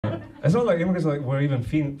It's not like immigrants like were even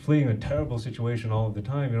fleeing a terrible situation all of the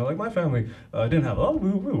time. You know, like my family didn't have. Oh, we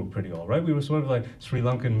were pretty all right. We were sort of like Sri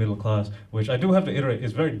Lankan middle class, which I do have to iterate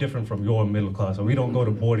is very different from your middle class. So we don't go to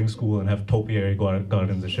boarding school and have topiary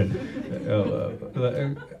gardens and shit.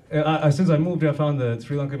 Since I moved here, I found the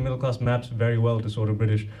Sri Lankan middle class maps very well to sort of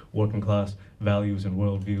British working class values and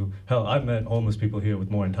worldview. Hell, I've met homeless people here with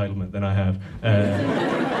more entitlement than I have.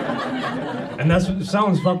 And that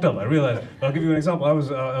sounds fucked up, I realize. But I'll give you an example. I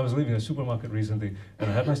was leaving a supermarket recently,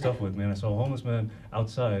 and I had my stuff with me, and I saw a homeless man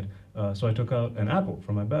outside. So I took out an apple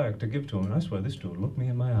from my bag to give to him, and I swear this dude looked me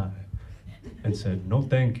in my eye and said, "No,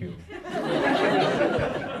 thank you.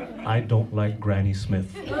 I don't like Granny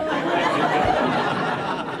Smith."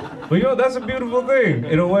 But you know, that's a beautiful thing.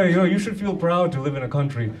 In a way, you know, you should feel proud to live in a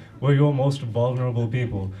country where your most vulnerable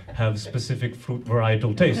people have specific fruit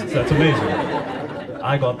varietal tastes. That's amazing.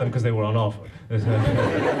 I got them because they were on offer.